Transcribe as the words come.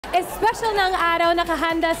Espesyal na ang araw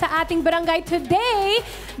nakahanda sa ating barangay today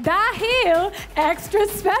dahil extra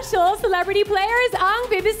special celebrity players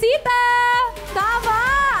ang bibisita. Tama!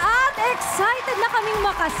 At excited na kaming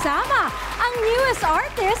makasama ang newest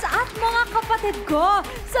artist at mga kapatid ko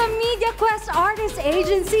sa Media Quest Artist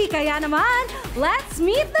Agency. Kaya naman, let's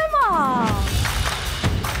meet them all!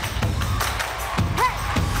 Hey!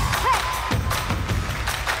 Hey!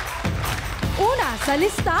 Una sa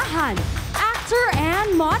listahan, actor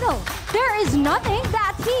and model. There is nothing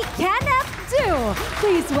that he cannot do.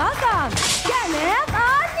 Please welcome Kenneth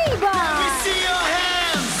Aniba! Let me see your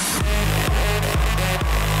hands!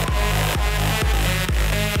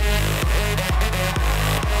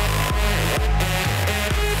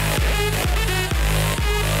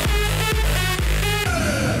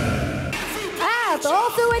 At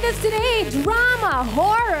also with us today, drama,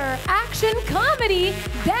 horror, action, comedy,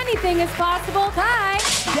 anything is possible kay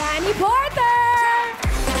Danny Porter!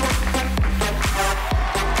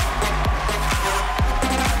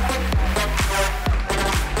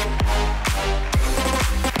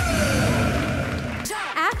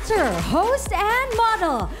 Actor, host, and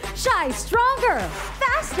model. Shy, stronger,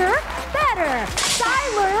 faster, better.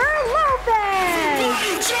 Tyler Lopez!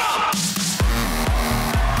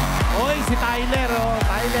 Oy, si Tyler, oh.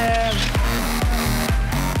 Tyler.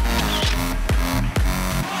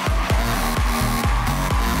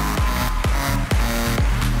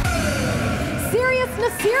 Serious na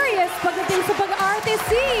serious pagdating sa pag-arte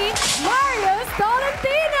si Mario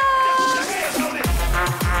Tolentino!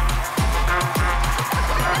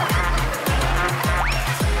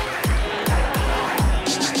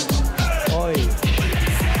 Oy.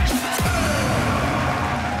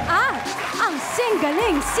 At ang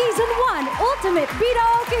Singgaling Season 1 Ultimate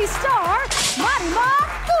Bida-Okay Star, Marima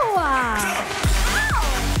Tua!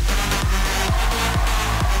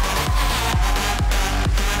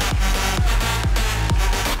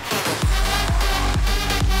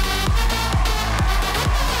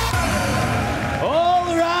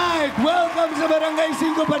 Alright! Welcome sa Barangay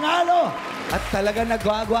Singko Panalo! At talaga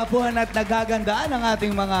nagwagwapuhan at nagagandaan ang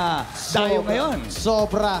ating mga dayo ngayon.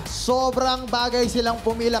 Sobrang bagay silang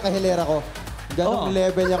pumila kay Hilera ko. Ganong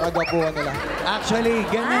level yung kagwapuhan nila. Actually,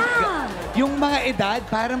 ganun. Yung mga edad,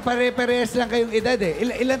 parang pare-parehas lang kayong edad eh.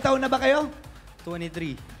 Ilan taon na ba kayo?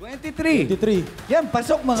 23. 23. Yan,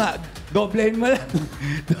 pasok mga. Doblehin mo lang.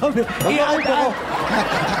 Doble. I-add ko.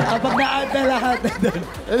 Kapag na-add na lahat na doon.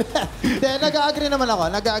 Hindi, nag-agree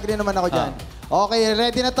naman ako dyan. Okay,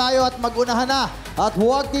 ready na tayo at mag-unahan na. At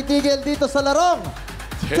huwag titigil dito sa larong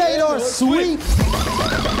Taylor Swift!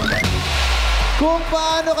 Kung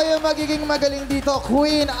paano kayo magiging magaling dito,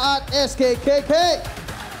 Queen at SKKK.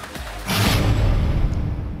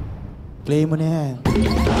 Play mo na yan.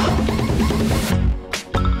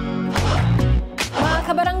 Mga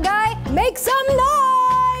kabarangay, make some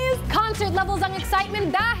noise! Concert levels ang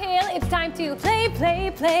excitement dahil it's time to play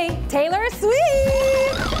Taylor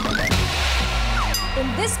Swift! In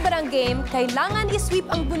this barang game, kailangan i-sweep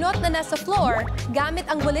ang bunot na nasa floor gamit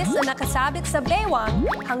ang walis na nakasabit sa baywang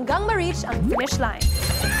hanggang ma-reach ang finish line.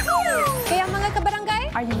 Kaya mga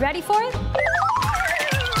kabarangay, are you ready for it?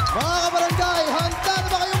 Mga kabarangay, handa na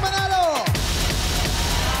ba kayong manalo?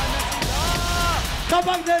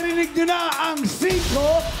 Kapag narinig nyo na ang 5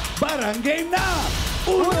 barang game na!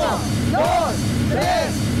 1, 2, 3,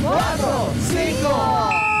 4, 5!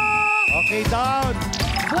 Okay, down!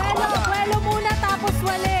 Buelo muna tapos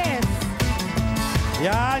walis.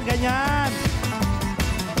 Yan, ganyan.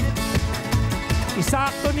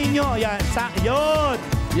 Isakto ninyo. Yan, yun.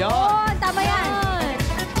 Yun, tama yan.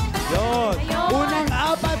 Yun. Ayun. Unang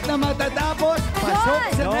 4 na matatapos, pasok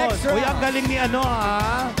sa next round. Uy, ang galing ni ano,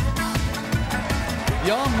 ha?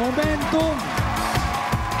 Yung momentum.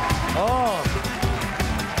 Oh.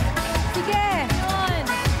 Sige! Ayun!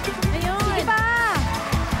 Ayun! Sige pa!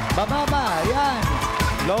 Bababa, yan.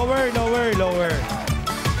 Lower.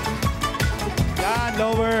 Yan,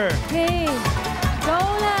 lower. Okay. Go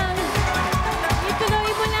lang. Ituloy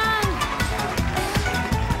mo lang.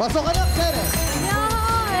 Pasok ka lang, Kenneth.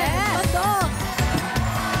 Yan! Pasok!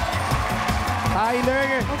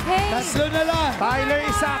 Tyler. Okay. Tatlo na lang. Tyler,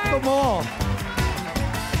 isakto mo.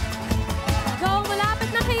 Go! Malapit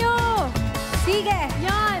na kayo! Sige.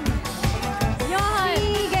 Yan! Yan!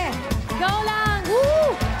 Sige. Go lang!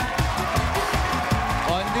 Woo!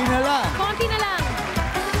 Konti na lang. Konti na lang.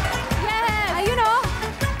 Yes! Ayun o.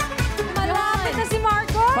 Malapit na si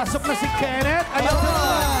Marcos. Pasok na si Kenneth. Ayun na.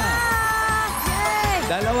 Yay!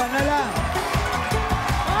 Dalawa na lang.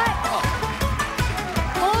 Ay!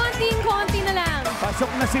 Konting-konti na lang.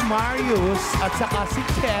 Pasok na si Marius at saka si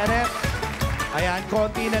Kenneth. Ayan,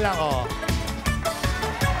 konti na lang, oh.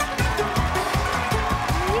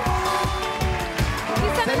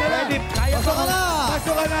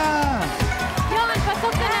 ka na. Yon,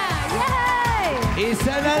 pasok ka na. Yay!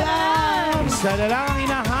 Isa na lang. Isa na lang ang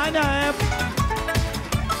hinahanap.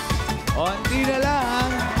 Onti na lang.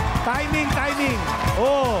 Timing, timing.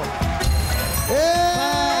 Oh.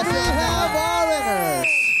 Yes, we have our winners.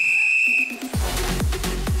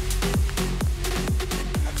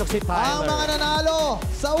 Si Ang Tyler. mga nanalo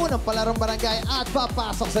sa unang palarong barangay at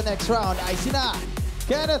papasok sa next round ay sina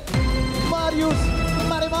Kenneth, Marius,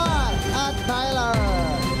 Marimar, at Tyler.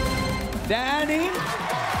 Danny.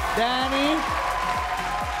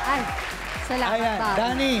 Ay, salamat, Ayan, Bob.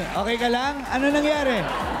 Danny, okay ka lang? Ano nangyari?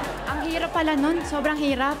 Ang hirap pala nun. Sobrang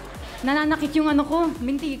hirap. Nananakit yung ano ko,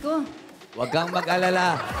 minti ko. Huwag kang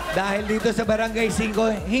mag-alala. Dahil dito sa Barangay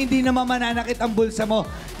Singko, hindi naman mananakit ang bulsa mo.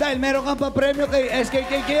 Dahil meron kang papremyo kay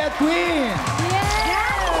SKKK at Queen.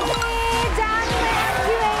 Dami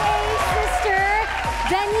MQAA sister.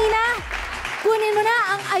 Danina, kunin mo na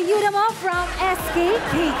ang ayuda mo from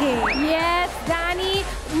SKKK. Yes, Danny,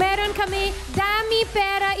 meron kami dami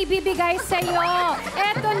pera ibibigay sa'yo.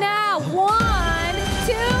 Eto na, 2,000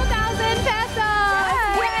 pesos!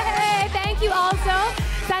 Yay! Thank you also.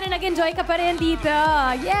 Sana nag-enjoy ka pa rin dito.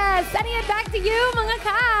 Yes, sending it back to you, mga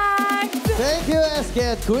kags! Thank you, SK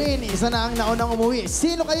at Queen. Isa na ang naunang umuwi.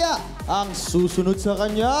 Sino kaya ang susunod sa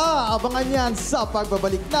kanya? Abangan yan sa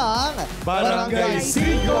pagbabalik ng Barangay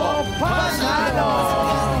Singko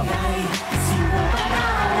Panalo!